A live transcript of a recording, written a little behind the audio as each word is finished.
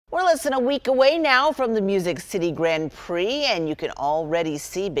less than a week away now from the Music City Grand Prix, and you can already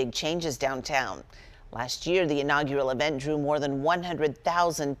see big changes downtown. Last year, the inaugural event drew more than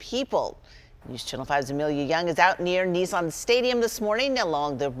 100,000 people. News Channel 5's Amelia Young is out near Nissan Stadium this morning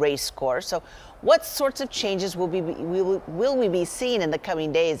along the race course. So what sorts of changes will we be seeing in the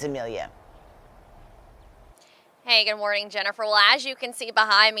coming days, Amelia? Hey, good morning, Jennifer. Well, as you can see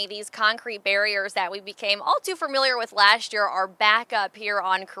behind me, these concrete barriers that we became all too familiar with last year are back up here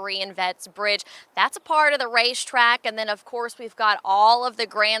on Korean Vets Bridge. That's a part of the racetrack. And then, of course, we've got all of the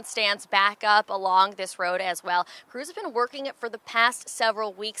grandstands back up along this road as well. Crews have been working it for the past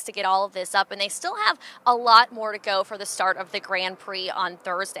several weeks to get all of this up, and they still have a lot more to go for the start of the Grand Prix on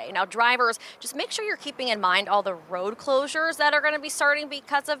Thursday. Now, drivers, just make sure you're keeping in mind all the road closures that are going to be starting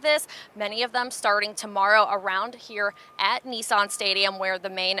because of this. Many of them starting tomorrow around here at Nissan Stadium, where the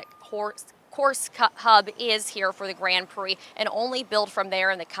main course hub is here for the Grand Prix, and only build from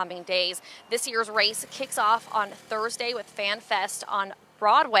there in the coming days. This year's race kicks off on Thursday with Fan Fest on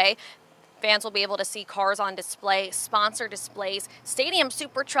Broadway. Fans will be able to see cars on display, sponsor displays, stadium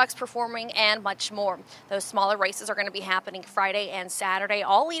super trucks performing, and much more. Those smaller races are going to be happening Friday and Saturday,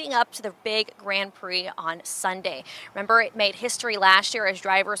 all leading up to the big Grand Prix on Sunday. Remember, it made history last year as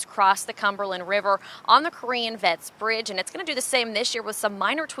drivers crossed the Cumberland River on the Korean Vets Bridge, and it's going to do the same this year with some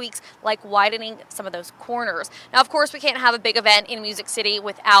minor tweaks like widening some of those corners. Now, of course, we can't have a big event in Music City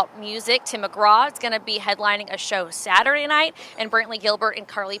without music. Tim McGraw is going to be headlining a show Saturday night, and Brantley Gilbert and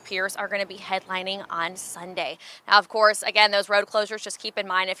Carly Pierce are going to be headlining on Sunday. Now, of course, again, those road closures, just keep in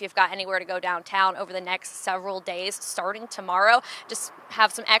mind if you've got anywhere to go downtown over the next several days starting tomorrow, just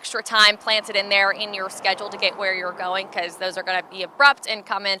have some extra time planted in there in your schedule to get where you're going, because those are going to be abrupt and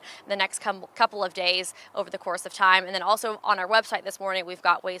come in the next couple of days over the course of time. And then also on our website this morning, we've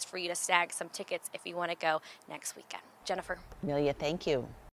got ways for you to snag some tickets if you want to go next weekend. Jennifer. Amelia, thank you.